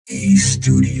E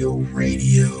Studio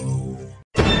Radio.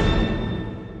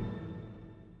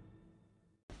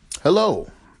 Hello,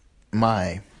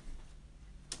 my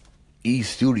E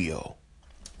Studio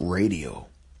Radio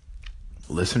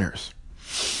listeners.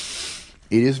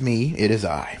 It is me, it is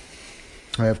I.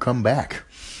 I have come back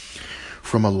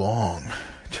from a long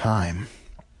time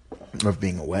of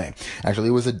being away. Actually,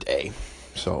 it was a day,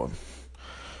 so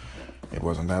it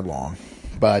wasn't that long.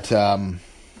 But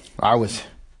I was,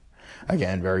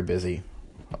 again, very busy.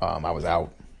 I was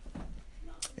out.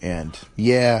 And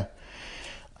yeah,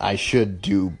 I should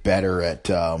do better at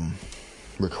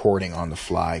recording on the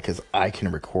fly, because I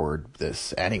can record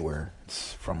this anywhere.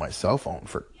 It's from my cell phone,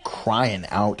 for crying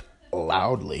out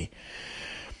loudly.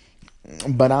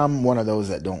 But I'm one of those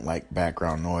that don't like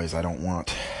background noise. I don't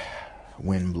want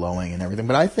wind blowing and everything.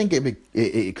 But I think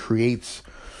it creates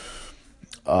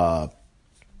a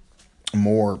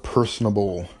more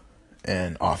personable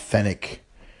and authentic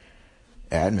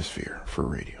atmosphere for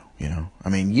radio, you know? I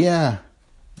mean, yeah,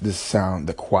 this sound,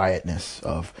 the quietness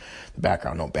of the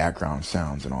background, no background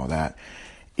sounds and all that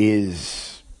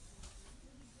is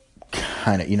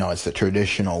kind of, you know, it's the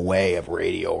traditional way of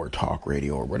radio or talk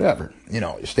radio or whatever, you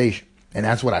know, station. And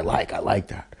that's what I like. I like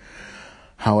that.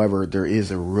 However, there is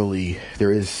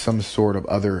some sort of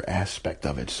other aspect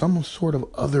of it, some sort of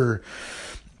other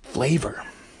flavor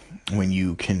when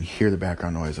you can hear the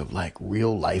background noise of like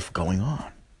real life going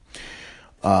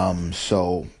on.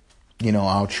 So, you know,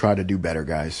 I'll try to do better,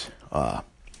 guys.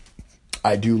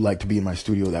 I do like to be in my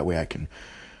studio. That way I can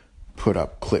put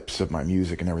up clips of my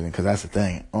music and everything. Because that's the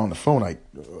thing. On the phone,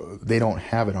 they don't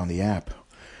have it on the app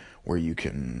where you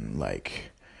can,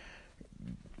 like,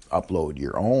 upload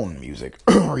your own music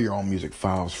or your own music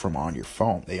files from on your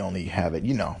phone. They only have it,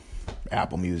 you know,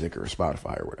 Apple Music or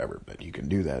Spotify or whatever. But you can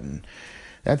do that. And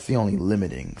that's the only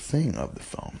limiting thing of the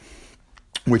phone,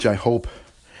 which I hope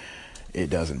it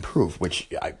does improve, which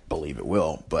I believe it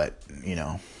will. But, you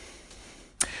know,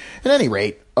 at any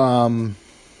rate, one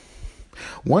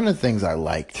of the things I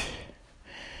liked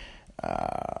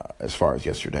as far as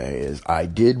yesterday is I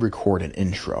did record an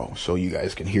intro, so you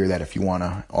guys can hear that if you want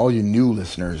to. All you new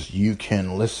listeners, you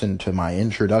can listen to my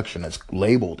introduction. It's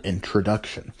labeled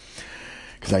introduction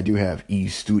because I do have E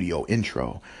Studio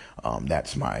intro.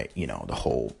 That's my, you know, the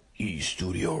whole E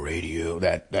Studio Radio,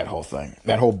 that whole thing,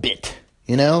 that whole bit,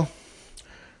 you know.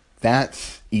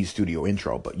 That's E Studio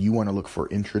intro, but you want to look for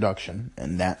introduction,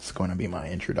 and that's going to be my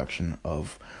introduction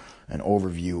of an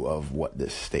overview of what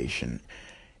this station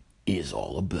is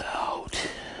all about.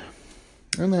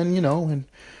 And then, you know, and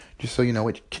just so you know,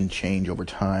 it can change over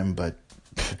time, but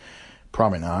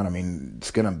probably not. I mean,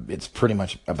 it's pretty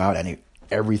much about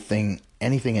anything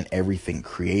and everything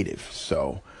creative.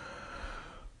 So,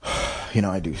 you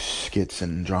know, I do skits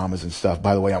and dramas and stuff.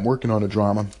 By the way, I'm working on a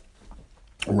drama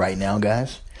right now,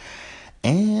 guys.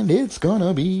 And it's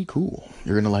gonna be cool.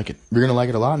 You're gonna like it. You're gonna like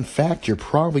it a lot. In fact, you're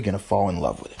probably gonna fall in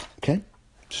love with it. Okay?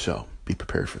 So, be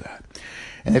prepared for that.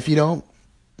 And if you don't,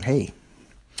 hey,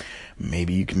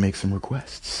 maybe you can make some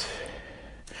requests.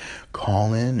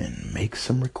 Call in and make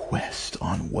some requests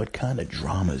on what kind of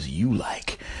dramas you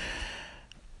like.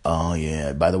 Oh,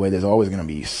 yeah. By the way, there's always gonna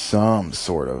be some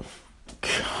sort of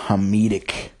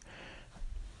comedic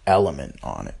element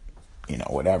on it. You know,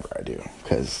 whatever I do.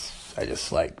 Because I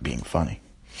just like being funny.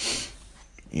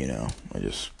 You know, I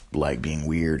just like being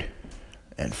weird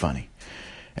and funny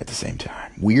at the same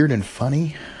time. Weird and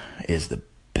funny is the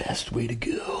best way to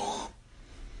go.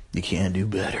 You can't do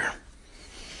better.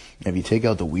 If you take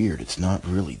out the weird, it's not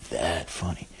really that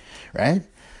funny, right?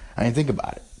 I mean, think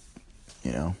about it.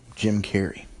 You know, Jim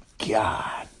Carrey.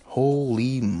 God,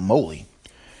 holy moly.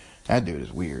 That dude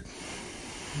is weird.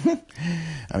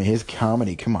 I mean, his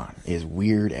comedy, come on, is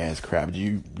weird as crap. Do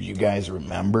you guys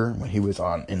remember when he was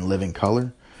on In Living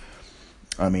Color?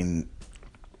 I mean,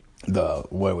 the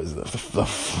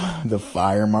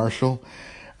fire marshal?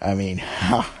 I mean,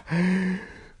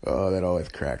 oh, that always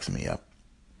cracks me up.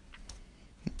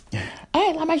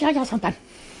 Hey, let me show you something.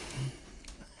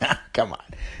 Come on,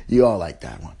 you all like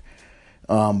that one.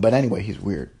 But anyway, he's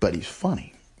weird, but he's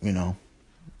funny, you know.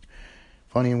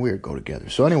 Funny and weird go together.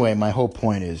 So anyway, my whole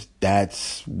point is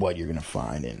that's what you're going to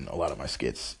find in a lot of my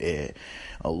skits. A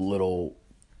little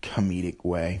comedic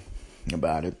way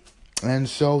about it. And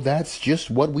so that's just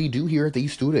what we do here at the E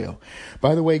Studio.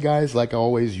 By the way, guys, like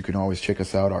always, you can always check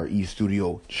us out, our E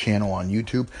Studio channel on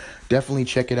YouTube. Definitely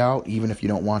check it out, even if you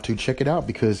don't want to. Check it out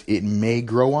because it may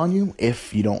grow on you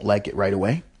if you don't like it right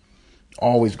away.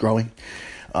 Always growing.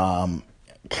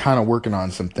 Kind of working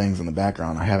on some things in the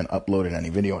background. I haven't uploaded any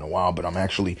video in a while, but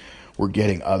we're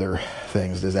getting other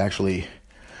things. There's actually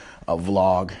a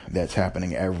vlog that's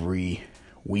happening every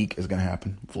week is going to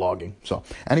happen, vlogging. So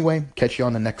anyway, catch you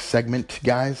on the next segment,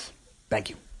 guys. Thank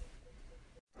you.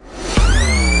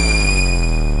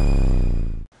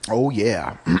 Oh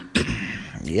yeah.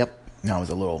 Yep. That was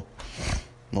a little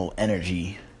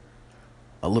energy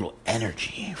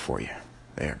for you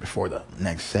there before the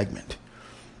next segment.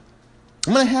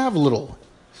 I'm going to have a little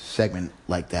segment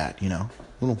like that, a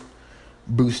little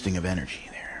boosting of energy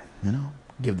there,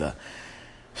 give the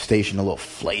station a little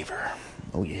flavor.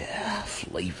 Oh yeah,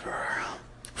 flavor.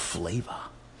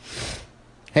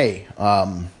 Hey,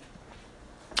 so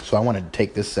I wanted to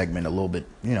take this segment a little bit,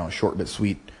 short but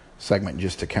sweet segment,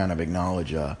 just to kind of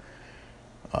acknowledge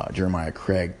Jeremiah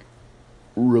Craig,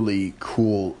 really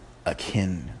cool,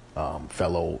 akin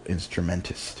fellow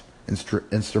instrumentalist,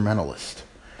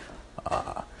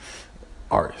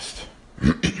 artist,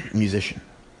 musician,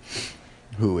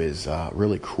 who is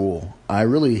really cool. I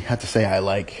really have to say I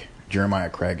like Jeremiah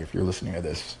Craig. If you're listening to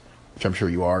this, which I'm sure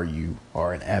you are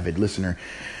an avid listener,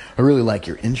 I really like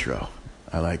your intro.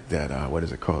 I like that, what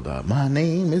is it called? My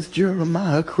name is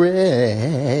Jeremiah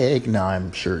Craig. No,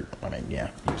 I'm sure, you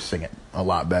sing it a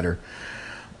lot better,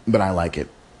 but I like it.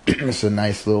 It's a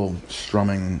nice little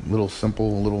strumming,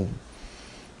 simple little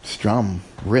strum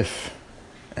riff,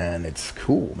 and it's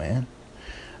cool, man.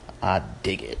 I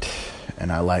dig it.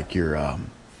 And I like your,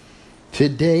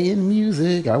 Today in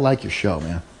Music. I like your show,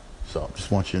 man. So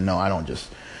just want you to know, I don't just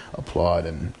applaud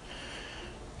and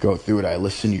go through it. I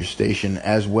listen to your station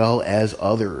as well as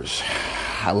others.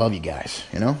 I love you guys,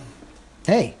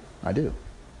 Hey, I do.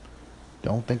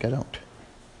 Don't think I don't.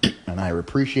 And I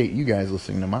appreciate you guys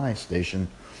listening to my station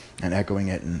and echoing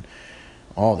it and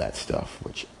all that stuff,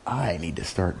 which I need to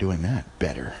start doing that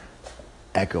better.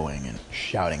 Echoing and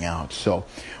shouting out. So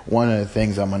one of the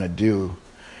things I'm going to do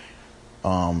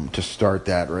to start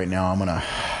that right now,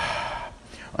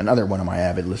 another one of my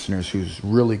avid listeners who's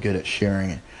really good at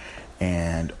sharing it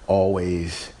and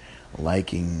always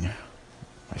liking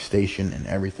my station and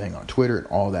everything on Twitter and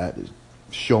all that,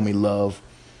 show me love,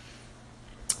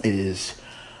 is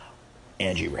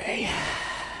Angie Ray.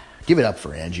 Give it up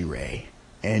for Angie Ray.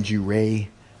 Angie Ray,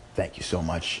 thank you so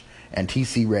much. And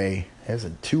TC Ray has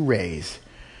 2 rays,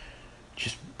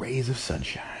 just rays of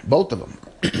sunshine. Both of them,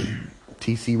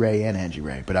 TC Ray and Angie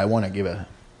Ray. But I want to give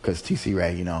because TC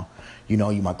Ray, you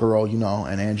my girl,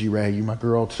 and Angie Ray, you my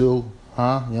girl too.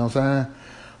 Huh? You know what I'm saying?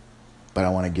 But I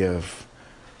want to give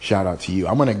shout out to you.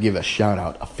 I'm going to give a shout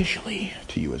out officially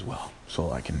to you as well,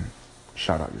 so I can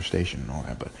shout out your station and all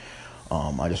that. But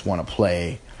I just want to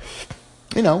play,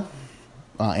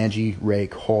 Angie Ray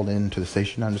called in to the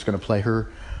station. I'm just going to play her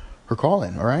call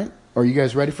in. All right? Are you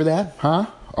guys ready for that? Huh?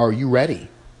 Are you ready?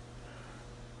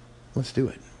 Let's do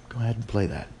it. Go ahead and play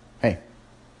that. Hey,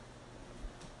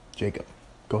 Jacob,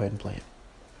 go ahead and play it.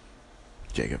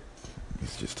 Jacob,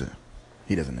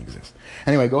 he doesn't exist.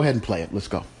 Anyway, go ahead and play it. Let's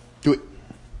go. Do it.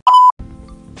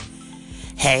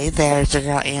 Hey there, it's your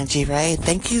girl Angie Ray.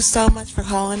 Thank you so much for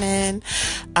calling in.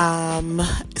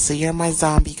 So you're my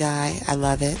zombie guy. I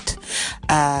love it.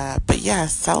 But yeah,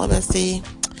 celibacy,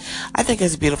 I think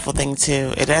it's a beautiful thing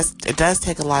too. It does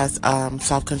take a lot of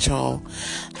self-control,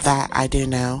 that I do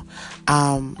know.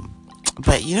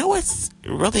 But you know what's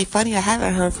really funny? I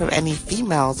haven't heard from any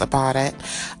females about it.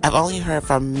 I've only heard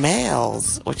from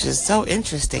males, which is so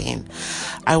interesting.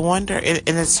 I wonder, and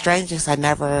it's strange because I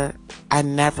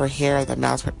never hear the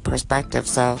male's perspective,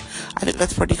 so I think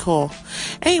that's pretty cool.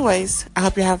 Anyways, I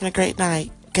hope you're having a great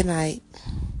night. Good night.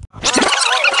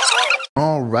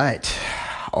 All right,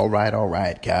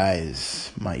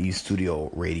 guys. My eStudio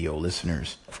Radio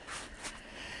listeners.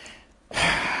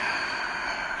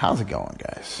 How's it going,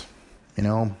 guys?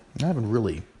 I haven't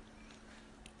really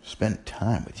spent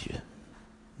time with you,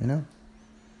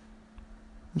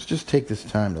 Let's just take this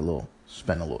time to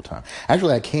spend a little time.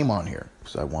 Actually, I came on here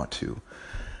because I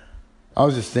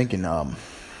was just thinking, I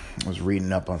was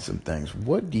reading up on some things.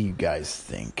 What do you guys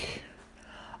think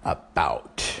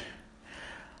about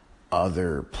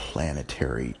other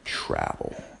planetary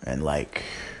travel and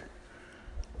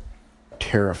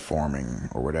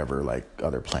terraforming or whatever,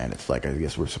 other planets? I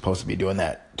guess we're supposed to be doing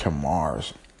that to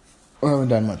Mars. I haven't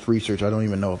done much research. I don't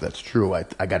even know if that's true. I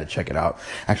got to check it out.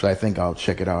 Actually, I think I'll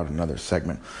check it out in another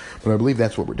segment. But I believe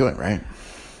that's what we're doing, right?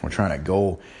 We're trying to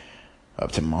go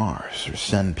up to Mars, or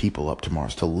send people up to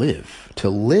Mars to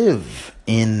live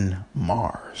in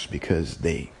Mars, because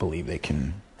they believe they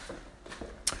can,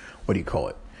 what do you call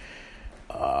it?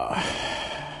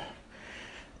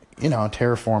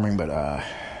 Terraforming, but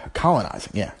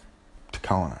colonizing, yeah, to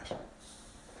colonize.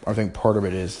 I think part of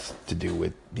it is to do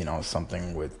with,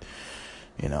 something with,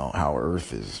 how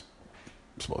Earth is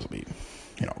supposed to be,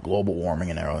 global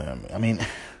warming and everything. I mean,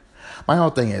 My whole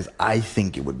thing is, I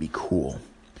think it would be cool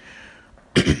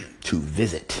to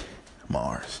visit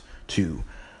Mars, to,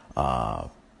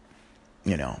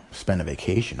 spend a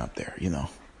vacation up there,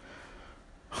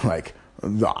 like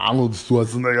the Arnold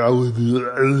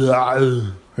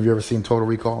Schwarzenegger. Have you ever seen Total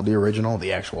Recall? The original,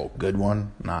 the actual good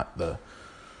one, not the,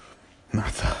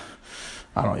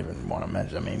 I don't even want to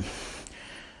mention, I mean,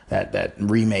 that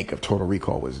remake of Total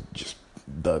Recall was just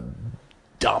the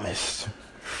dumbest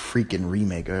freaking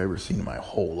remake I've ever seen in my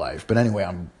whole life. But anyway,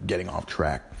 I'm getting off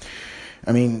track.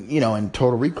 I mean, in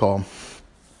Total Recall,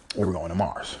 we were going to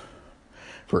Mars.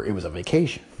 It was a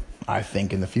vacation. I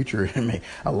think in the future,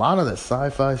 a lot of the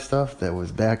sci-fi stuff that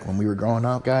was back when we were growing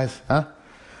up, guys,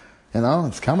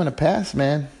 it's coming to pass,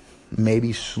 man.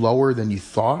 Maybe slower than you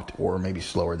thought, or maybe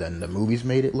slower than the movies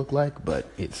made it look like, but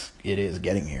it is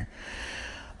getting here.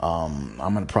 I'm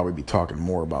going to probably be talking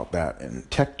more about that in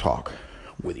Tech Talk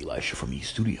with Elisha from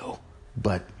eStudio.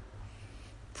 But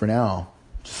for now,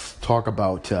 just talk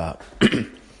about the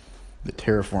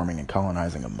terraforming and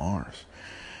colonizing of Mars.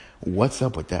 What's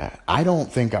up with that? I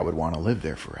don't think I would want to live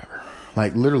there forever.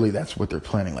 Like, literally, that's what they're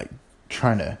planning. Like,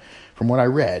 trying to, from what I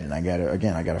read, and I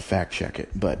gotta fact check it,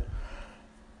 but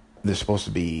they're supposed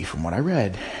to be, from what I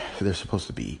read, they're supposed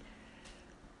to be,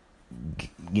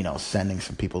 sending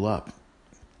some people up.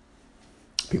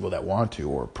 People that want to,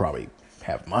 or probably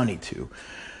have money to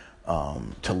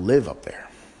live up there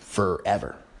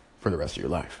forever, for the rest of your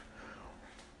life.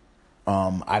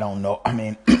 I don't know. I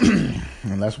mean,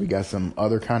 unless we got some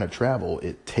other kind of travel,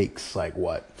 it takes like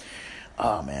what?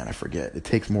 Oh man, I forget. It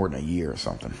takes more than a year or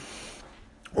something,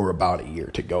 or about a year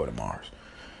to go to Mars.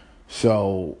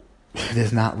 So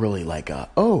there's not really like I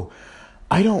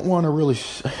don't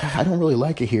really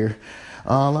like it here.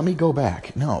 Let me go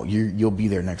back. No, you'll be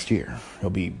there next year.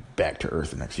 You'll be back to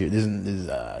Earth next year. This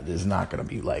is not going to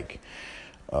be like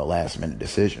a last minute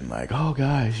decision. Like, oh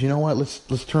guys, you know what?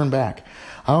 Let's turn back.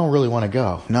 I don't really want to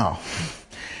go. No.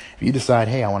 If you decide,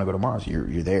 hey, I want to go to Mars, you're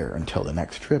there until the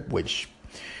next trip. Which,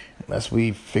 unless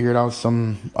we figured out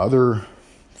some other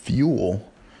fuel,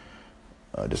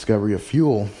 discovery of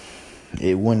fuel,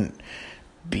 it wouldn't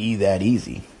be that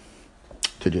easy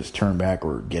to just turn back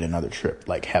or get another trip,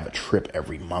 like have a trip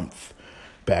every month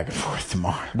back and forth to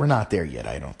Mars. We're not there yet,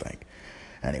 I don't think.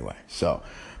 Anyway, so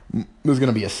there's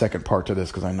going to be a second part to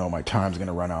this because I know my time's going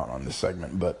to run out on this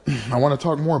segment, but I want to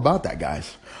talk more about that,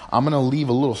 guys. I'm going to leave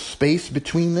a little space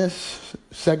between this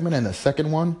segment and the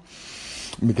second one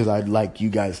because I'd like you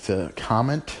guys to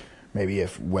comment, maybe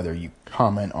whether you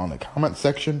comment on the comment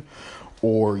section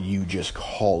or you just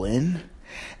call in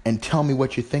and tell me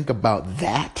what you think about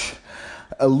that.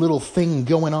 A little thing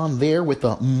going on there with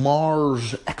the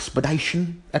Mars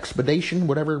expedition,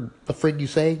 whatever the frig you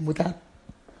say with that.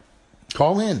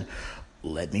 Call in.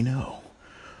 Let me know.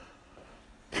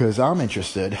 Because I'm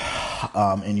interested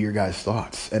in your guys'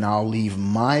 thoughts. And I'll leave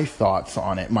my thoughts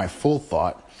on it, my full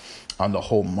thought on the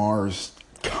whole Mars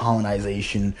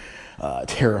colonization,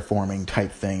 terraforming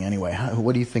type thing. Anyway,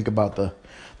 what do you think about the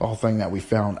whole thing that we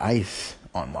found ice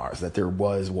on Mars? That there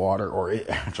was water, or it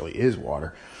actually is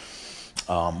water.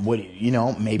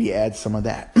 Maybe add some of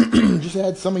that. Just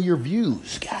add some of your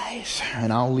views, guys.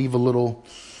 And I'll leave a little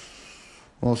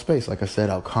space. Like I said,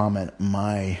 I'll comment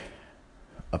my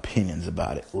opinions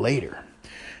about it later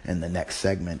in the next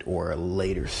segment or a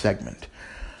later segment.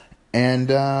 And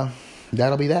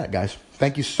that'll be that, guys.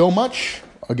 Thank you so much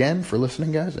again for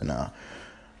listening, guys. And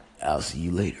I'll see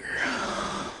you later.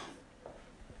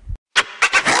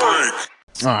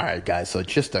 All right, guys. So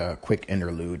just a quick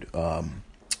interlude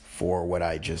for what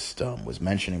I just was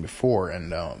mentioning before,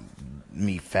 and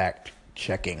me fact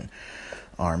checking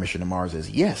our mission to Mars is,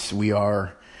 yes, we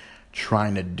are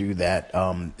trying to do that.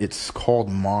 It's called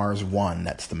Mars 1.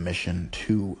 That's the mission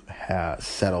to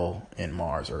settle in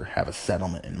Mars, or have a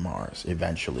settlement in Mars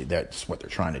eventually. That's what they're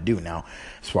trying to do now.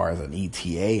 As far as an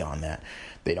ETA on that,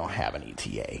 they don't have an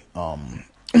ETA.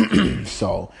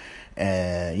 So,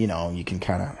 you can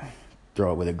kind of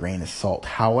throw it with a grain of salt.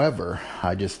 However,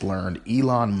 I just learned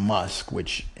Elon Musk,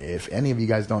 which if any of you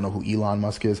guys don't know who Elon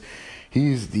Musk is,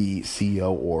 he's the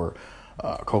CEO or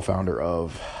co-founder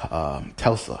of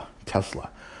Tesla,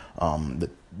 the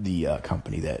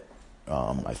company that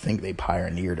I think they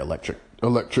pioneered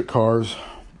electric cars.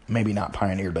 Maybe not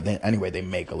pioneered, but anyway, they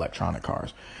make electronic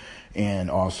cars, and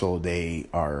also they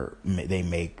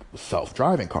make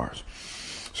self-driving cars.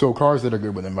 So cars that are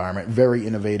good with the environment. Very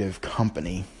innovative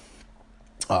company.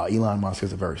 Elon Musk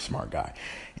is a very smart guy,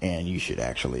 and you should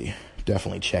actually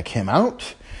definitely check him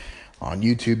out. On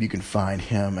YouTube, you can find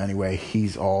him. Anyway,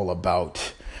 he's all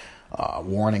about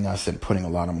warning us and putting a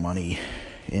lot of money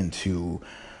into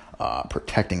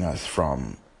protecting us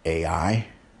from AI,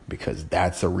 because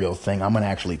that's a real thing. I'm going to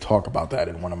actually talk about that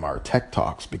in one of our tech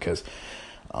talks, because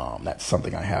that's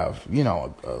something I have,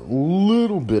 a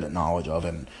little bit of knowledge of,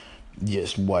 and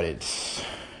just what it's,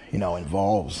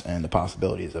 involves, and the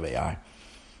possibilities of AI.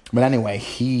 But anyway,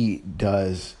 he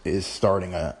is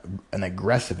starting an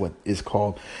aggressive, what is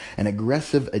called an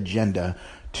aggressive agenda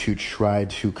to try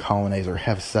to colonize or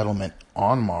have settlement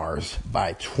on Mars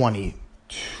by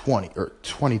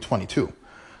 2022,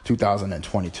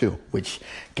 which,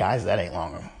 guys, that ain't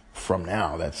long from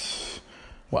now. That's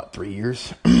what, 3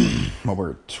 years? Well,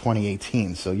 we're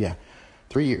 2018, so yeah,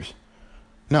 3 years.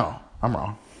 No, I'm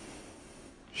wrong.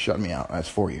 Shut me out. That's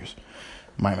 4 years.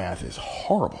 My math is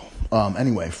horrible.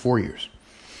 Anyway, 4 years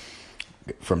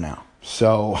from now.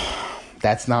 So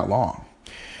that's not long.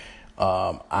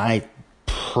 I'm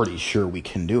pretty sure we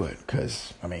can do it,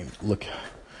 because, look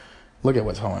at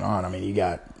what's going on. You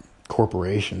got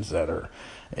corporations that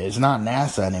it's not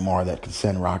NASA anymore that can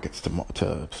send rockets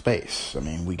to space.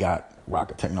 We got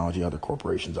rocket technology, other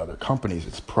corporations, other companies.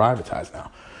 It's privatized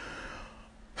now.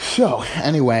 So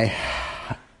anyway,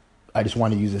 I just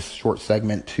want to use this short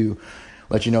segment to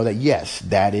let you know that, yes,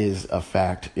 that is a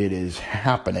fact. It is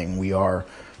happening. We are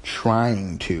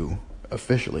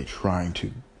officially trying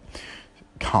to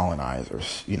colonize, or,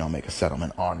 make a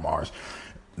settlement on Mars.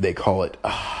 They call it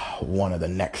one of the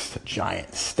next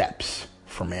giant steps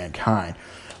for mankind.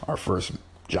 Our first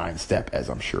giant step, as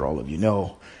I'm sure all of you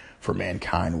know, for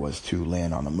mankind was to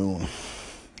land on the moon.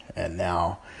 And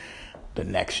now the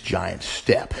next giant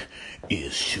step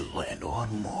is to land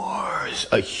on Mars.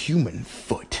 A human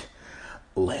foot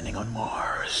landing on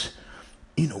Mars,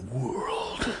 in a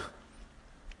world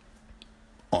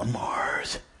on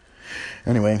Mars.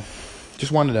 Anyway,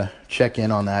 just wanted to check in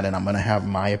on that, and I'm going to have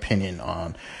my opinion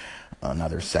on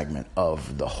another segment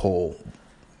of the whole,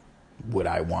 would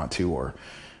I want to, or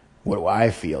what do I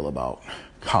feel about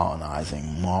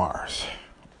colonizing Mars.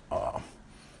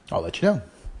 I'll let you know.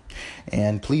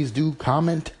 And please do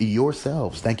comment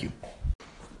yourselves. Thank you.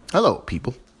 Hello,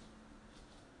 people.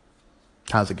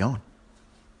 How's it going?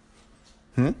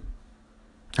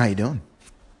 How you doing?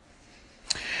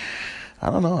 I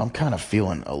don't know. I'm kind of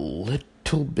feeling a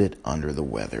little bit under the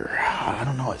weather. I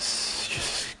don't know. It's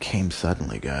just came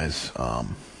suddenly, guys.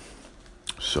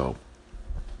 So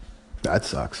that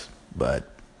sucks. But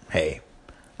hey,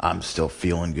 I'm still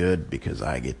feeling good because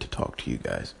I get to talk to you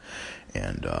guys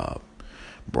and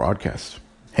broadcast.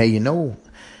 Hey, in a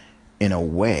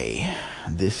way,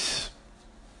 this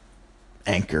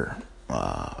Anchor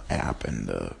app and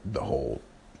the whole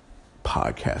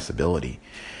podcast ability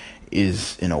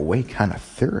is, in a way, kind of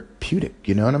therapeutic.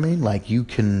 You know what I mean? Like, you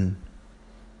can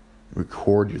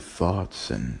record your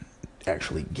thoughts and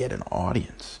actually get an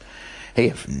audience. Hey,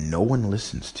 if no one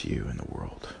listens to you in the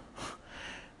world,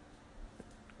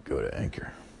 go to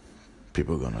Anchor.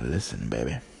 People are going to listen,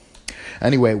 baby.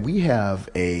 Anyway, we have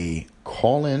a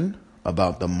call-in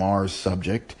about the Mars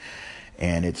subject,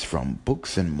 and it's from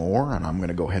Books and More, and I'm going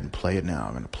to go ahead and play it now.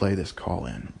 I'm going to play this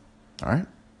call-in. All right?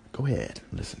 Go ahead.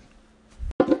 Listen.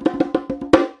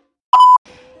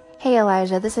 Hey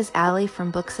Elijah, this is Allie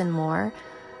from Books and More.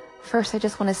 First, I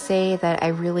just want to say that I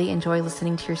really enjoy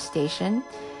listening to your station.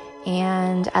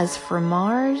 And as for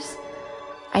Mars,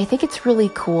 I think it's really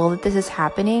cool that this is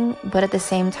happening, but at the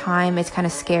same time, it's kind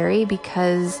of scary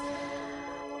because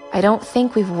I don't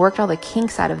think we've worked all the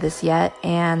kinks out of this yet,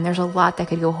 and there's a lot that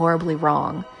could go horribly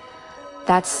wrong.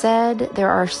 That said, there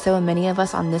are so many of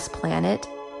us on this planet,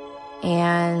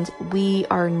 and we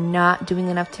are not doing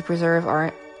enough to preserve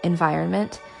our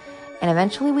environment. And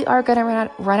eventually we are going to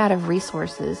run out of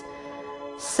resources.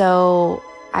 So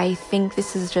I think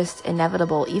this is just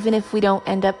inevitable. Even if we don't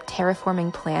end up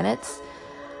terraforming planets,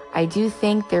 I do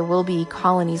think there will be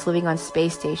colonies living on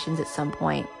space stations at some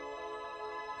point.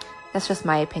 That's just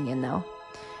my opinion, though.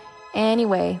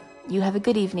 Anyway, you have a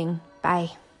good evening. Bye.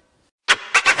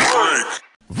 I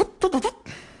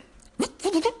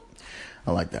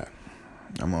like that.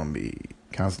 I'm going to be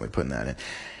constantly putting that in.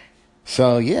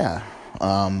 So, yeah.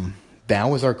 That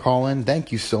was our call-in.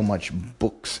 Thank you so much,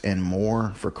 Books and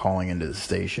More, for calling into the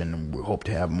station. We hope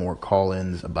to have more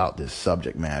call-ins about this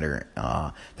subject matter.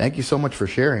 Thank you so much for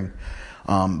sharing.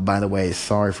 By the way,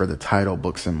 sorry for the title,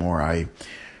 Books and More.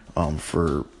 If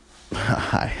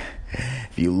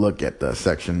you look at the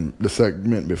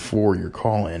segment before your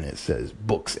call-in, it says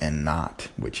Books and Not,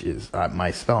 which is,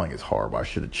 my spelling is horrible. I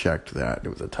should have checked that. It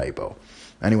was a typo.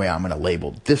 Anyway, I'm going to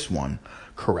label this one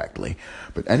correctly.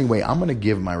 But anyway, I'm going to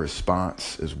give my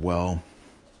response as well.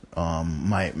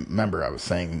 Remember I was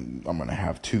saying I'm going to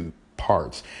have two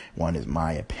parts. One is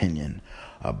my opinion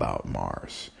about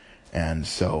Mars, And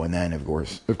so, and then of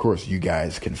course, you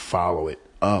guys can follow it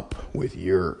up with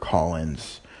your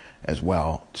call-ins as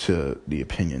well to the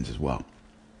opinions as well.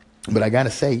 But I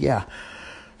gotta say, yeah.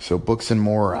 So Books and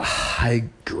More, I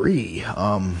agree.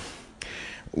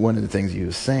 One of the things you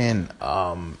were saying,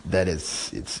 that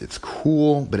it's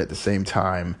cool, but at the same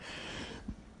time,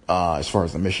 as far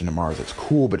as the mission to Mars, it's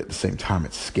cool, but at the same time,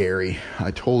 it's scary.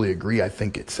 I totally agree. I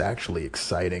think it's actually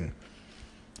exciting,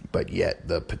 but yet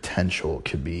the potential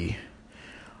could be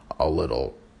a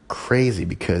little crazy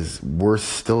because we're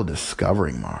still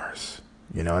discovering Mars.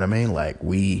 You know what I mean? Like,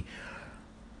 we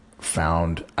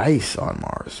found ice on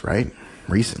Mars, right?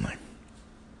 Recently.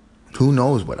 Who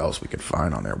knows what else we could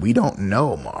find on there? We don't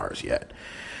know Mars yet.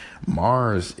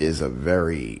 Mars is a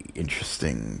very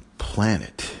interesting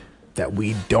planet that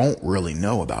we don't really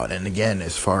know about. And again,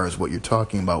 as far as what you're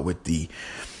talking about with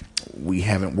we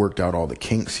haven't worked out all the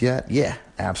kinks yet. Yeah,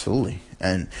 absolutely.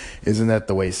 And isn't that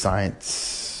the way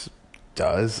science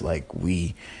does? Like,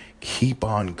 we keep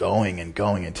on going and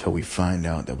going until we find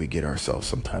out that we get ourselves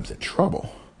sometimes in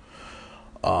trouble.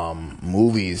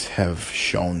 Movies have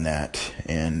shown that,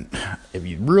 and if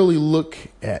you really look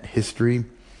at history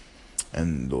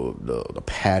and the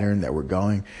pattern that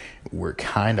we're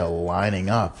kind of lining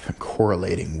up and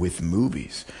correlating with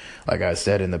movies. Like I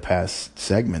said in the past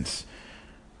segments,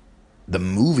 the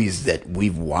movies that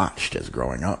we've watched as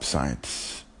growing up,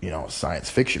 science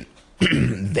fiction,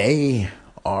 they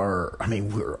are,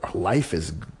 life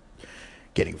is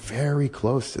getting very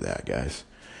close to that, guys.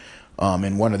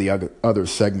 In one of the other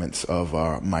segments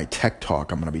of my tech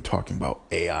talk, I'm going to be talking about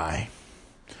AI.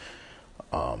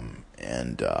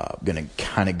 And going to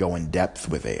kind of go in depth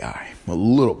with AI a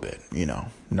little bit,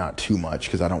 not too much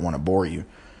because I don't want to bore you.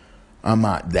 I'm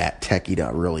not that techie to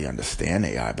really understand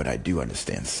AI, but I do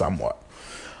understand somewhat.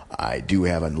 I do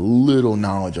have a little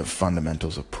knowledge of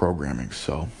fundamentals of programming,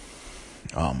 so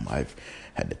I've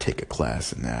had to take a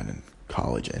class in that in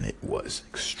college, and it was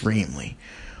extremely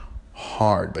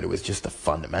hard, but it was just the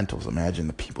fundamentals. Imagine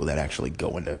the people that actually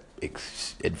go into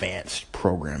advanced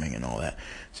programming and all that.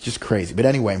 It's just crazy. But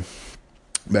anyway,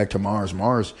 back to Mars.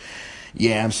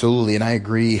 Yeah, absolutely. And I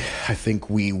agree. I think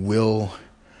we will.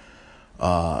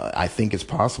 I think it's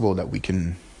possible that we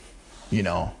can,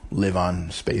 live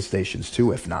on space stations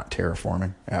too, if not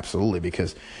terraforming. Absolutely.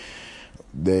 Because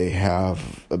they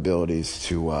have abilities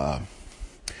to,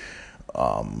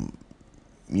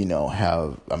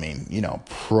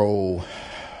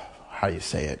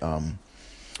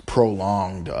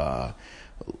 prolonged,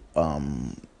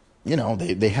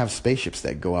 they have spaceships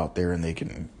that go out there and they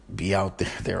can be out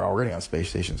there. They're already on space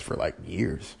stations for like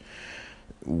years.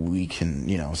 We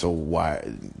can, so why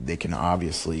they can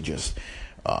obviously just,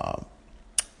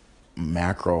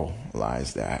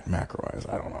 macroize, I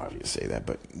don't know how you say that,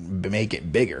 but make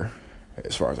it bigger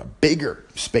as far as a bigger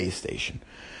space station.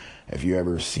 Have you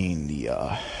ever seen the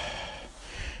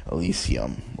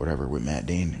Elysium, whatever, with Matt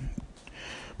Damon,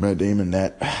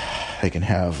 that they can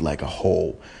have like a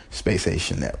whole space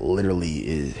station that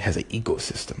literally has an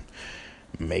ecosystem.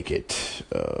 Make it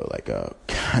like a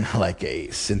kind of like a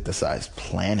synthesized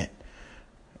planet,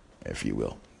 if you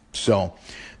will. So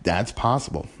that's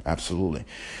possible. Absolutely.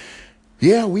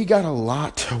 Yeah, we got a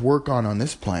lot to work on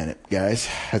this planet, guys.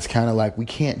 It's kind of like we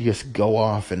can't just go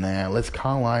off and let's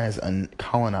colonize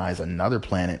another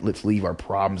planet. Let's leave our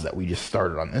problems that we just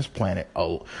started on this planet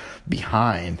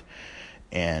behind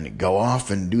and go off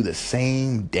and do the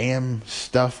same damn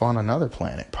stuff on another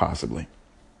planet, possibly.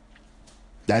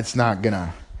 That's not going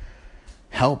to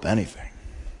help anything.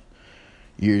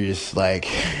 You're just like,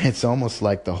 it's almost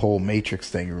like the whole Matrix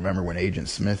thing. You remember when Agent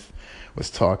Smith was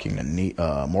talking to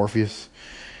Morpheus,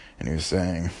 and he was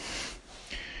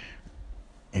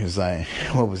like,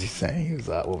 what was he saying? He was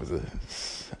what was it?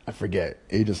 I forget.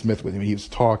 Agent Smith with him. He was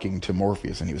talking to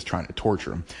Morpheus, and he was trying to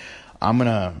torture him.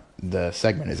 The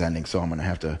segment is ending, so I'm gonna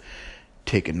have to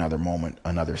take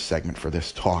another segment for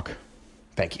this talk.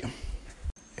 Thank you.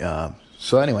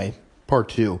 So anyway, part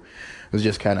 2 was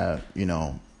just kind of,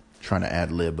 trying to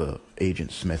ad-lib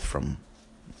Agent Smith from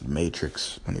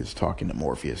Matrix when he was talking to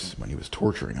Morpheus, when he was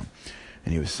torturing him.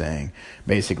 And he was saying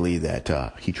basically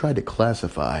that he tried to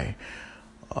classify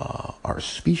our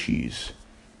species,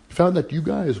 found that you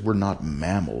guys were not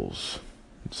mammals,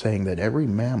 saying that every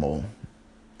mammal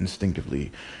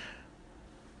instinctively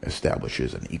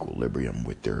establishes an equilibrium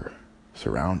with their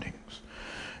surroundings.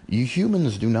 You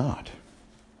humans do not.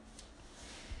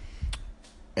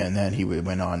 And then he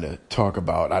went on to talk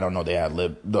about, I don't know the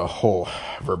ad-lib, the whole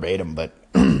verbatim, but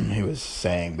he was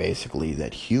saying basically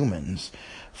that humans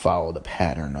follow the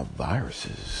pattern of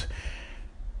viruses.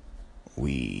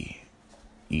 We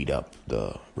eat up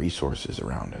the resources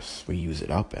around us. We use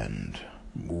it up and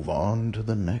move on to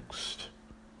the next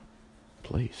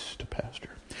place to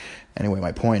pasture. Anyway,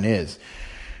 my point is,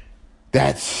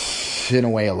 that's in a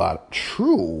way a lot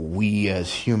true. We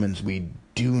as humans, we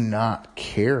do not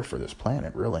care for this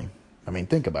planet, really. I mean,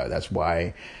 think about it. That's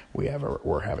why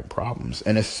we're having problems.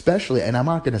 And especially, and I'm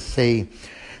not going to say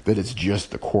that it's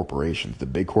just the corporations, the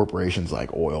big corporations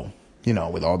like oil,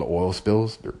 with all the oil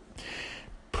spills, they're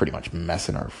pretty much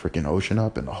messing our freaking ocean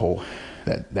up, and the whole,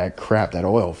 that crap, that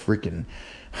oil freaking,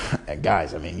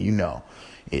 guys, I mean,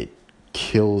 it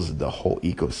kills the whole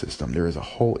ecosystem. There is a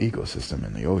whole ecosystem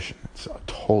in the ocean. It's a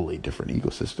totally different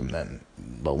ecosystem than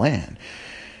the land.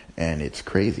 And it's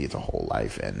crazy. It's a whole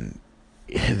life, and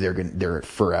they're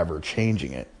forever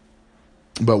changing it.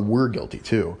 But we're guilty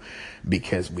too,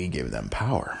 because we give them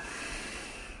power.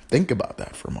 Think about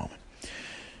that for a moment.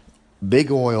 Big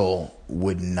oil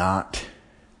would not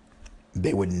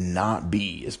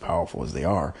be as powerful as they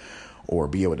are, or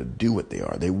be able to do what they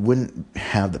are. They wouldn't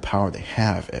have the power they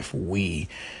have if we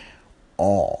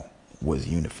all was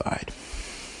unified.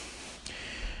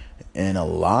 And a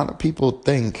lot of people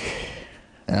think,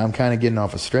 and I'm kind of getting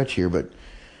off a stretch here, but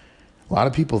a lot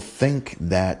of people think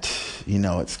that,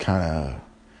 it's kind of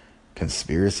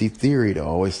conspiracy theory to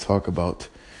always talk about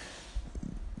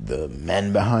the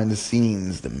men behind the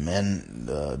scenes,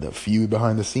 the few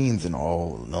behind the scenes, and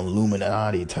all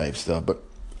Illuminati type stuff. But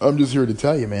I'm just here to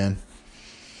tell you, man,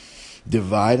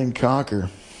 divide and conquer.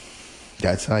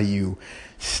 That's how you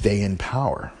stay in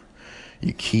power.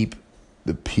 You keep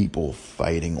the people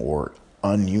fighting or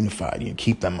ununified. You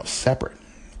keep them separate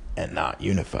and not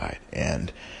unified.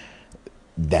 And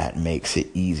that makes it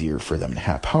easier for them to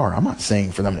have power. I'm not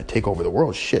saying for them to take over the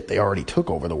world. Shit, they already took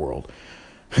over the world.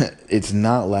 It's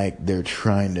not like they're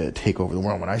trying to take over the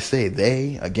world. When I say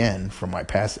they, again, from my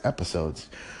past episodes,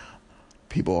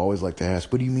 people always like to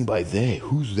ask, what do you mean by they?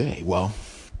 Who's they? Well,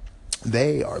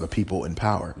 they are the people in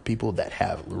power, the people that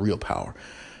have real power,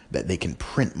 that they can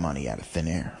print money out of thin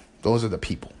air. Those are the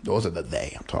people. Those are the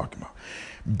they I'm talking about.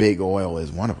 Big oil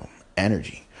is one of them.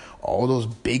 Energy. All those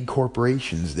big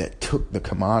corporations that took the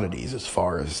commodities, as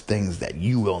far as things that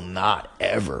you will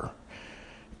never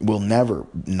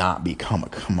not become a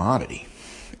commodity.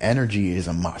 Energy is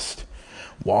a must.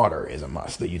 Water is a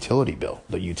must. The utility bill,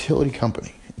 the utility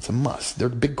company, it's a must. They're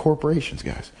big corporations,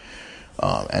 guys.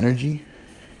 Energy,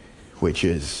 which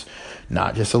is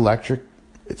not just electric,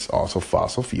 it's also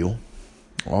fossil fuel.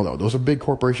 Although those are big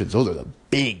corporations, those are the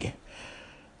big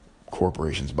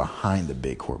corporations behind the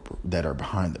big that are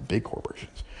behind the big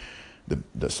corporations.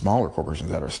 The smaller corporations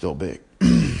that are still big.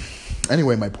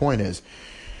 Anyway, my point is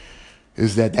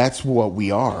that that's what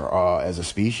we are as a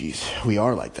species. We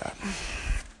are like that.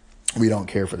 We don't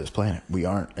care for this planet. We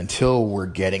aren't, until we're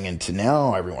getting into,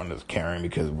 now everyone is caring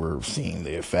because we're seeing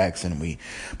the effects,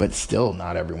 but still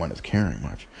not everyone is caring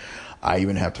much. I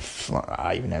even have to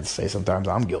say sometimes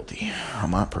I'm guilty.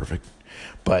 I'm not perfect,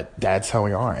 but that's how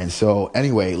we are. And so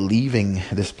anyway, leaving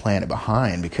this planet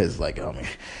behind, because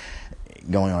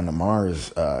going on to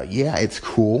Mars, it's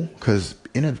cool, because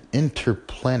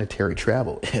interplanetary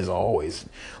travel is always,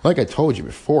 like I told you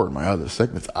before in my other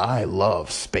segments, I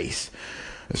love space.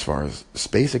 As far as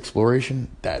space exploration,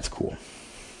 that's cool.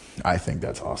 I think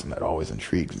that's awesome. That always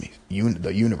intrigues me.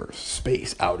 The universe,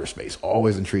 space, outer space,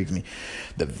 always intrigues me.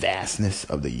 The vastness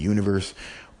of the universe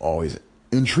always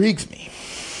intrigues me.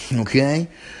 Okay?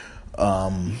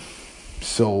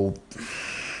 So,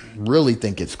 really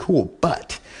think it's cool,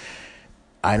 but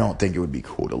I don't think it would be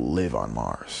cool to live on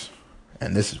Mars.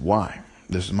 And this is why.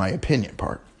 This is my opinion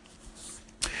part.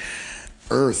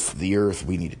 The Earth,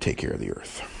 we need to take care of the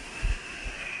Earth.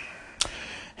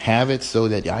 Have it so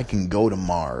that I can go to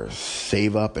Mars,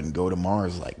 save up and go to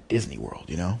Mars like Disney World,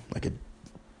 like a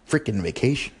freaking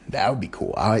vacation. That would be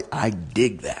cool. I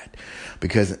dig that,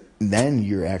 because then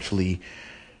you're actually,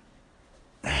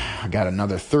 I got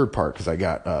another third part, because I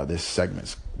got this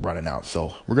segment's running out.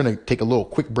 So we're going to take a little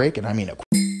quick break, and I mean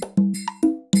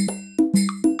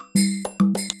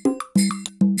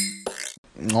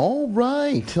All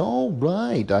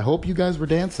right. I hope you guys were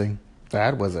dancing.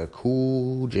 That was a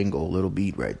cool jingle, little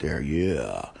beat right there.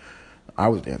 Yeah, I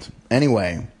was dancing.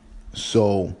 Anyway,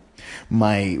 so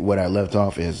what I left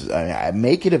off is I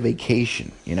make it a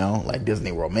vacation, like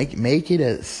Disney World. Make it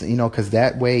because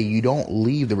that way you don't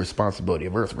leave the responsibility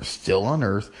of Earth. We're still on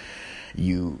Earth.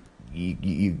 You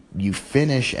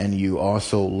finish, and you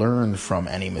also learn from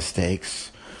any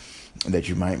mistakes that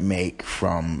you might make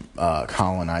from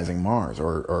colonizing Mars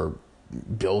or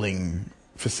building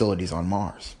facilities on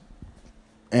Mars.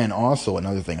 And also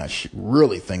another thing, I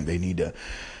really think they need to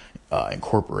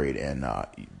incorporate in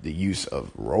the use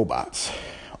of robots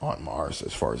on Mars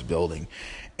as far as building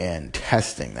and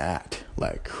testing that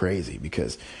like crazy,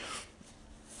 because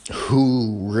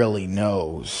who really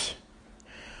knows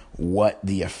what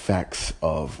the effects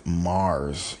of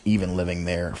Mars, even living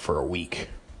there for a week,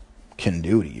 can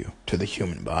do to you, to the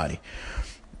human body.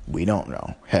 We don't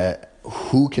know.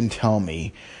 Who can tell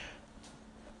me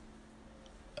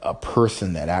a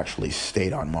person that actually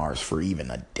stayed on Mars for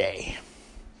even a day?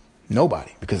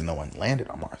 Nobody, because no one landed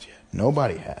on Mars yet.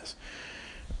 Nobody has,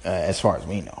 as far as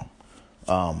we know.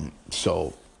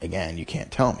 So again, you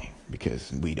can't tell me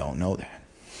because we don't know that.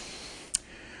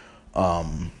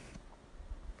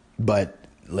 But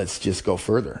let's just go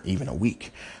further, even a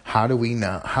week. How do we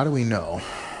know?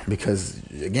 Because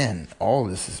again, all of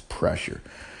this is pressure.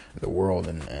 The world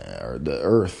and or the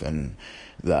Earth and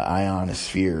the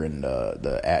ionosphere and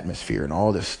the atmosphere and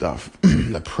all this stuff,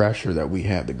 the pressure that we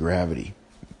have, the gravity,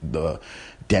 the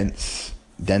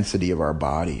density of our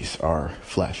bodies, our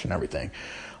flesh and everything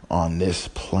on this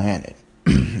planet,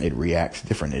 it reacts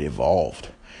different. It evolved.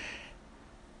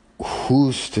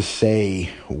 Who's to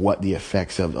say what the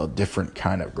effects of a different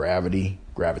kind of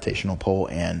gravitational pull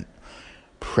and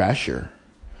pressure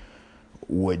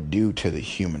would do to the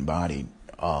human body?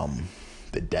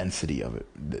 The density of it,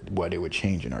 what it would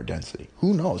change in our density.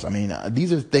 Who knows? I mean,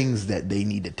 these are things that they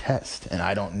need to test, and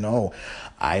I don't know.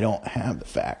 I don't have the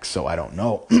facts, so I don't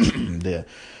know the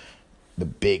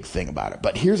big thing about it.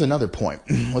 But here's another point.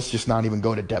 Let's just not even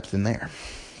go to depth in there.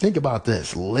 Think about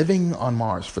this: living on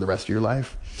Mars for the rest of your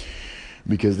life,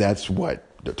 because that's what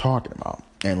they're talking about.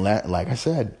 And like I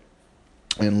said,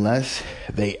 unless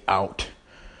they out,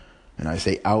 and I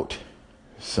say out,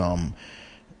 some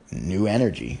new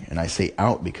energy, and I say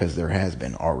out because there has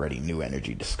been already new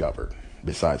energy discovered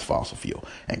besides fossil fuel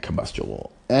and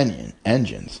combustible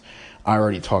engines. I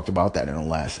already talked about that in the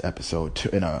last episode,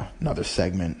 in another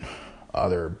segment,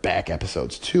 other back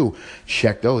episodes too.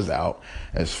 Check those out.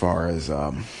 As far as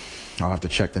I'll have to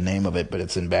check the name of it, but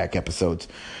it's in back episodes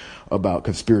about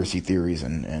conspiracy theories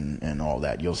and all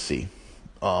that. You'll see.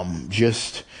 And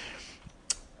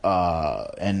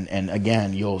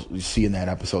again, you'll see in that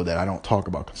episode that I don't talk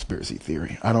about conspiracy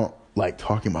theory. I don't like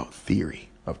talking about theory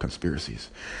of conspiracies.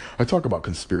 I talk about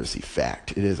conspiracy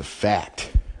fact. It is a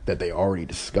fact that they already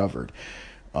discovered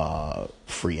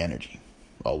free energy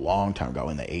a long time ago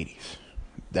in the 80s.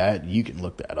 That you can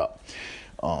look that up.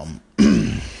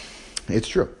 It's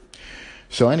true.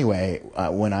 So anyway,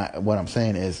 what I'm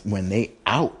saying is when they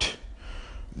out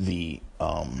the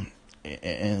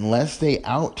unless they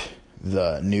out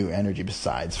the new energy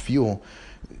besides fuel,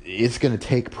 it's going to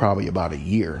take probably about a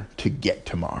year to get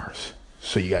to Mars.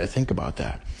 So you got to think about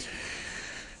that.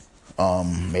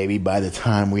 Maybe by the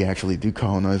time we actually do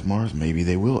colonize Mars, maybe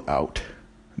they will out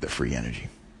the free energy.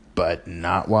 But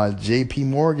not while JP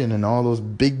Morgan and all those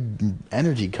big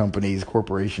energy companies,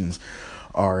 corporations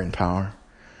are in power.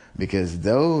 Because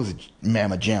those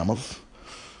mamma jammas,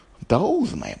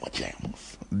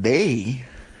 they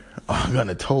are going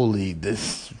to totally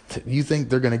you think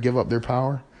they're going to give up their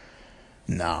power?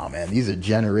 Nah, man. These are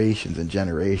generations and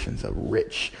generations of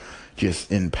rich, just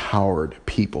empowered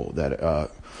people that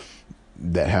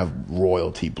have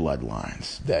royalty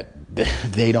bloodlines, that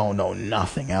they don't know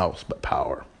nothing else but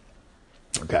power.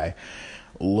 Okay?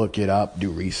 Look it up.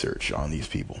 Do research on these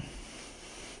people.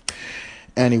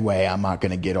 Anyway, I'm not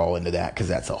going to get all into that because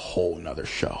that's a whole nother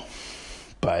show.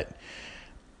 But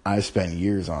I spent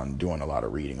years on doing a lot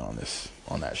of reading on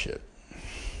that shit.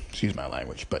 Excuse my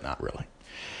language, but not really.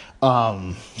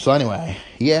 So anyway,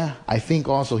 yeah, I think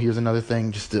also here's another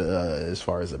thing, just as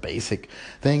far as a basic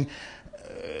thing.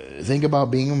 Think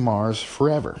about being on Mars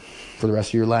forever, for the rest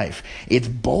of your life. It's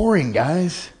boring,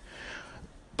 guys.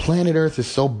 Planet Earth is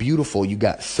so beautiful. You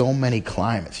got so many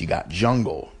climates. You got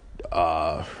jungle,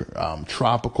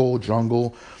 tropical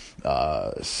jungle,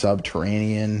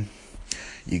 subterranean.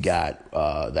 You got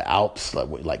the Alps,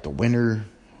 like the winter,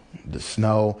 the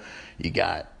snow. You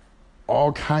got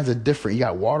all kinds of different. You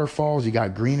got waterfalls. You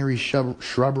got greenery,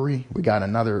 shrubbery. We got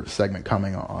another segment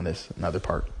coming on this, another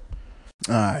part.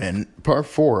 And part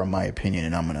 4, in my opinion,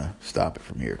 and I'm going to stop it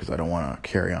from here because I don't want to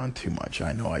carry on too much.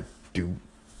 I know I do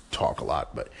talk a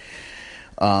lot, but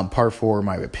part 4, in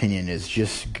my opinion, is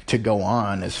just to go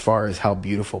on as far as how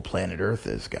beautiful planet Earth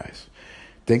is, guys.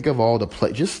 Think of all the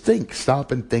just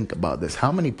stop and think about this.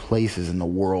 How many places in the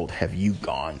world have you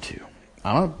gone to?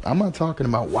 I'm not talking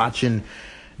about watching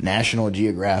National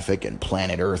Geographic and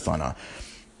Planet Earth on a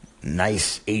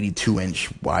nice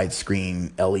 82-inch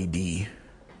widescreen LED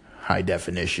high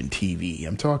definition TV.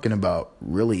 I'm talking about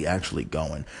really actually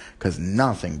going, because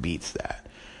nothing beats that.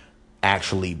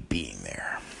 Actually being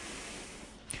there.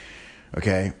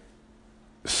 Okay?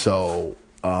 So,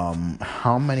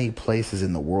 how many places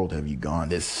in the world have you gone?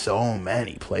 There's so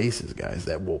many places, guys,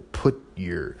 that will put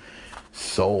your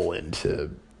soul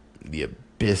into the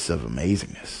abyss of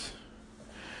amazingness.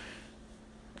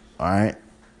 All right?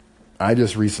 I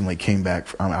just recently came back.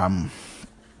 I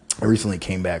recently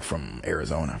came back from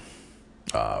Arizona.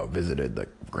 Visited the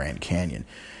Grand Canyon,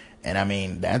 and I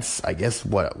mean that's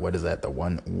what is that, the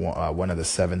one of the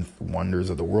seven wonders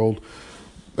of the world.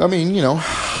 I mean,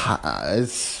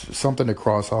 it's something to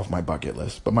cross off my bucket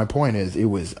list. But my point is, it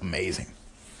was amazing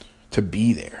to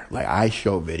be there. Like, I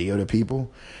show video to people,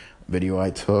 video I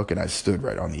took, and I stood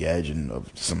right on the edge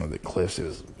of some of the cliffs. It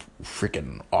was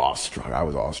freaking awestruck. I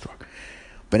was awestruck.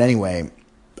 But anyway,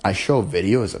 I show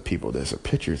videos of people, there's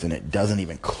pictures, and it doesn't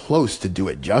even close to do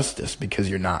it justice because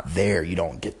you're not there. You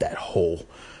don't get that whole,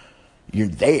 you're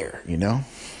there, You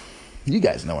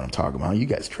guys know what I'm talking about. You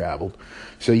guys traveled.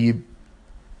 So you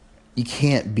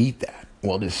can't beat that.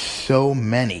 Well, there's so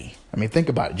many. I mean, think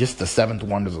about it. Just the seventh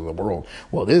wonders of the world.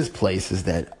 Well, there's places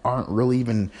that aren't really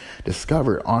even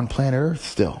discovered on planet Earth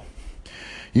still.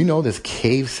 There's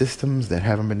cave systems that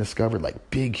haven't been discovered,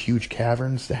 like big, huge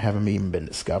caverns that haven't even been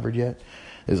discovered yet.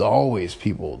 There's always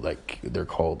people, like, they're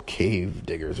called cave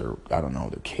diggers, or I don't know,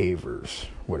 they're cavers,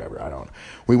 whatever, I don't know.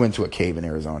 We went to a cave in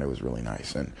Arizona. It was really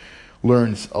nice and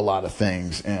learned a lot of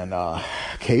things. And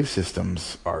cave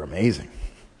systems are amazing.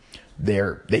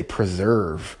 They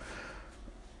preserve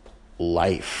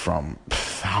life from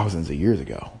thousands of years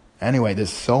ago. Anyway,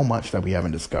 there's so much that we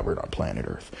haven't discovered on planet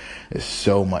Earth. There's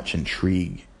so much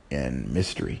intrigue and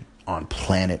mystery on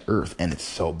planet Earth, and it's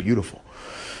so beautiful.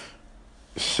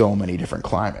 So many different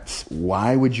climates.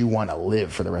 Why would you want to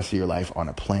live for the rest of your life on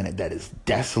a planet that is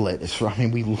desolate?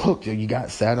 We looked, you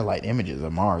got satellite images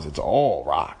of Mars. It's all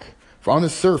rock on the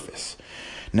surface.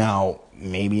 Now,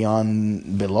 maybe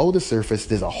below the surface,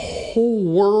 there's a whole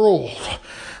world.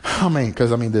 Because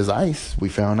there's ice. We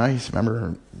found ice,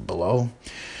 remember, below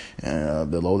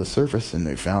the surface, and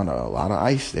they found a lot of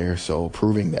ice there, so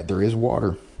proving that there is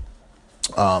water.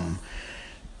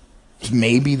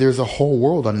 Maybe there's a whole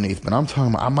world underneath, but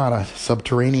I'm not a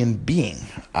subterranean being.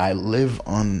 I live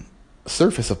on the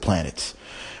surface of planets,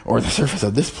 or the surface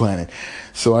of this planet,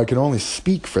 so I can only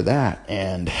speak for that,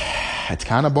 and it's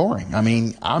kind of boring.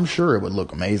 I'm sure it would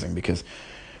look amazing because,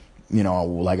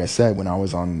 like I said, when I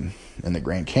was in the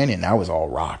Grand Canyon, that was all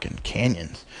rock and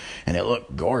canyons, and it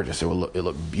looked gorgeous. It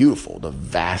looked beautiful, the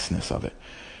vastness of it.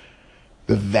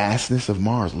 The vastness of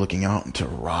Mars, looking out into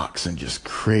rocks and just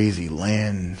crazy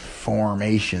land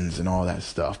formations and all that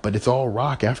stuff. But it's all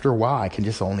rock. After a while, I can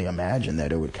just only imagine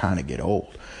that it would kind of get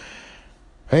old.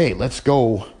 Hey, let's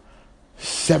go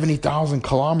 70,000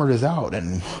 kilometers out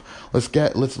and let's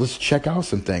check out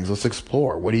some things. Let's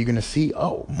explore. What are you going to see?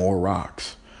 Oh, more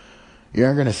rocks. You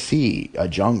aren't going to see a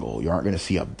jungle. You aren't going to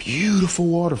see a beautiful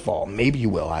waterfall. Maybe you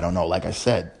will. I don't know. Like I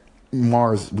said,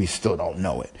 Mars, we still don't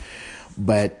know it.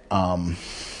 But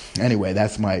anyway,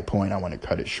 that's my point. I want to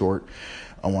cut it short.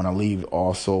 I want to leave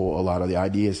also a lot of the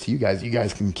ideas to you guys. You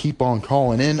guys can keep on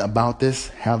calling in about this.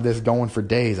 Have this going for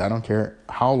days. I don't care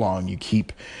how long you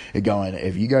keep it going.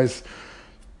 If you guys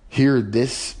hear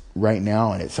this right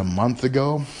now and it's a month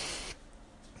ago,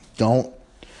 don't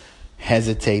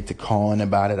hesitate to call in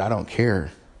about it. I don't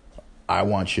care. I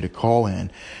want you to call in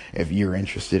if you're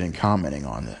interested in commenting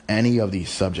on any of these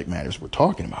subject matters we're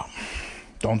talking about.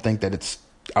 Don't think that it's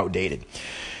outdated,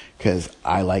 because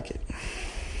I like it.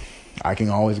 I can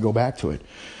always go back to it,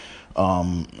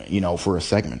 for a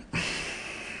segment,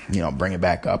 bring it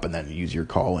back up and then use your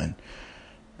call in,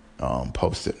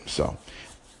 post it. So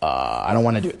I don't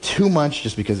want to do it too much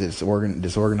just because it's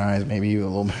disorganized. Maybe a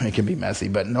little bit, it can be messy,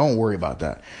 but don't worry about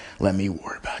that. Let me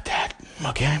worry about that.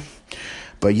 Okay.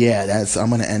 But yeah, I'm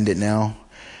going to end it now.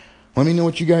 Let me know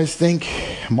what you guys think.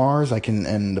 Mars,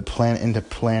 and the planet, into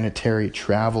planetary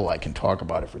travel, I can talk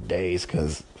about it for days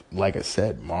because, like I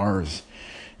said, Mars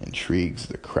intrigues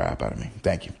the crap out of me.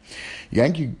 Thank you.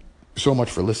 Thank you so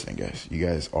much for listening, guys. You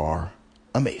guys are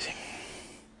amazing.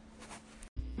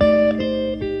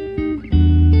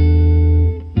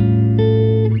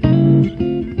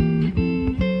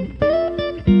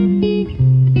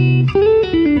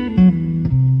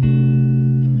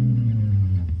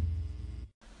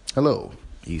 Hello,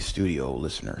 eStudio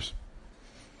listeners.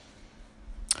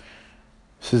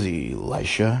 This is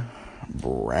Elisha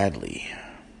Bradley.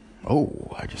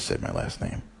 Oh, I just said my last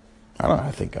name. I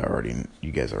think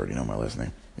you guys already know my last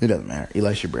name. It doesn't matter.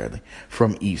 Elisha Bradley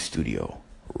from eStudio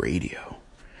Radio.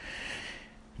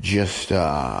 Just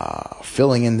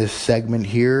filling in this segment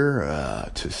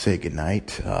here to say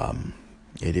goodnight.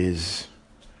 It is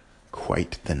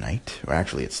quite the night. Or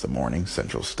actually, it's the morning,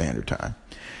 Central Standard Time.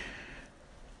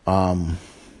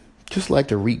 Just like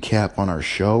to recap on our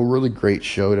show. Really great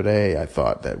show today. I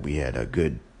thought that we had a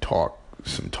good talk,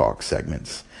 some talk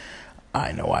segments.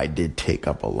 I know I did take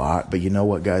up a lot, but you know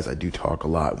what, guys? I do talk a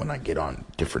lot when I get on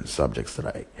different subjects that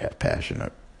I have passion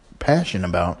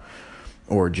about,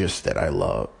 or just that I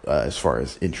love, as far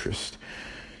as interest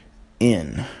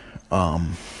in.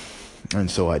 And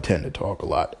so I tend to talk a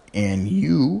lot. And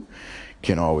you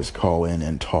can always call in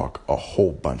and talk a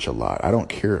whole bunch a lot. I don't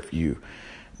care if you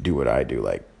do what I do,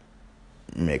 like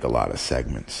make a lot of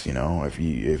segments,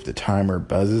 if the timer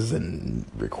buzzes, and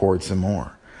record some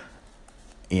more,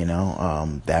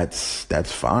 that's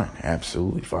fine.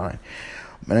 Absolutely fine.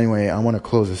 But anyway, I want to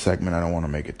close the segment. I don't want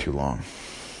to make it too long.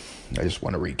 I just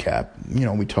want to recap.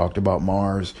 We talked about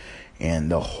Mars and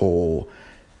the whole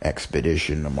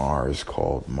expedition to Mars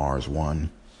called Mars One.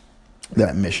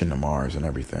 That mission to Mars and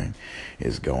everything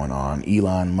is going on.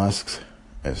 Elon Musk,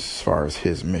 as far as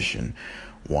his mission,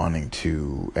 wanting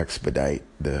to expedite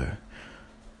the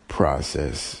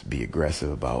process, be aggressive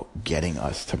about getting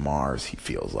us to Mars. He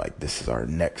feels like this is our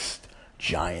next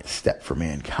giant step for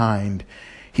mankind.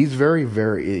 He's very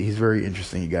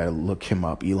interesting. You got to look him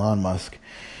up. Elon Musk,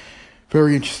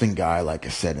 very interesting guy. Like I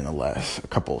said in a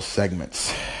couple of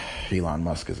segments, Elon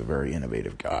Musk is a very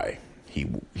innovative guy.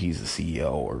 He's the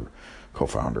CEO or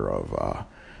co-founder of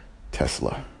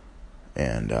Tesla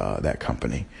and that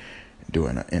company,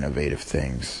 doing innovative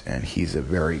things. And he's a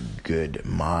very good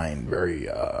mind, very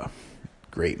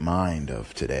great mind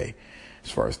of today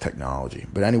as far as technology.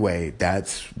 But anyway,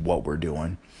 that's what we're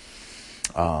doing.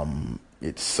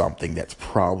 It's something that's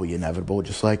probably inevitable,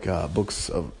 just like Books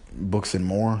and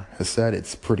More has said.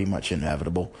 It's pretty much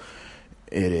inevitable.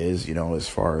 It is, as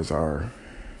far as our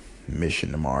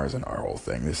mission to Mars and our whole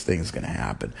thing. This thing's going to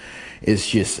happen. It's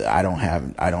just, I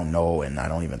don't know, and I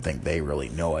don't even think they really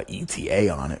know an ETA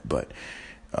on it, but,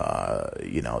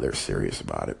 they're serious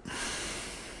about it.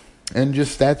 And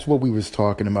just, that's what we was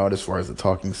talking about as far as the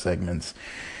talking segments.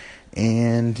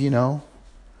 And,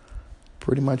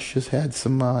 pretty much just had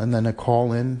some, and then a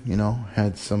call in,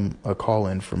 a call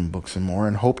in from Books and More,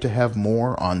 and hope to have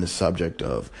more on the subject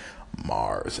of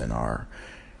Mars and our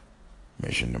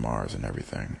mission to Mars and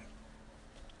everything.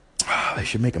 They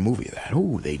should make a movie of that.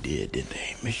 Oh, they did, didn't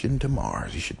they? Mission to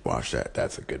Mars. You should watch that.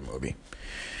 That's a good movie.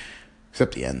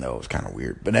 Except the end, though. It was kind of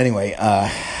weird. But anyway,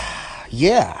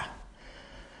 yeah.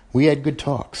 We had good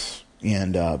talks.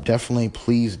 And definitely,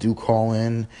 please do call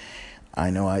in. I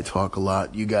know I talk a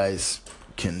lot. You guys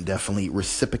can definitely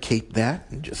reciprocate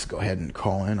that and just go ahead and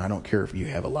call in. I don't care if you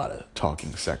have a lot of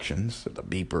talking sections. If the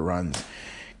beeper runs,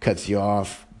 cuts you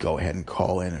off, go ahead and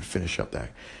call in and finish up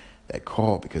that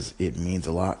call, because it means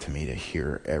a lot to me to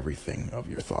hear everything of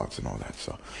your thoughts and all that.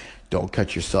 So don't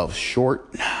cut yourself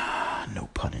short. No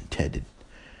pun intended.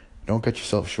 Don't cut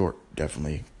yourself short.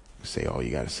 Definitely say all you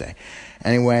got to say.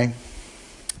 Anyway,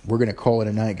 we're going to call it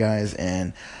a night, guys,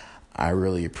 and I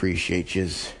really appreciate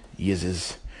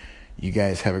yizzes. You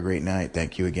guys have a great night.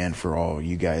 Thank you again for all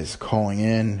you guys calling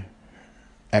in,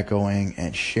 echoing,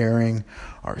 and sharing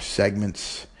our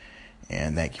segments.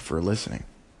 And thank you for listening.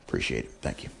 Appreciate it.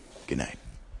 Thank you. Good night.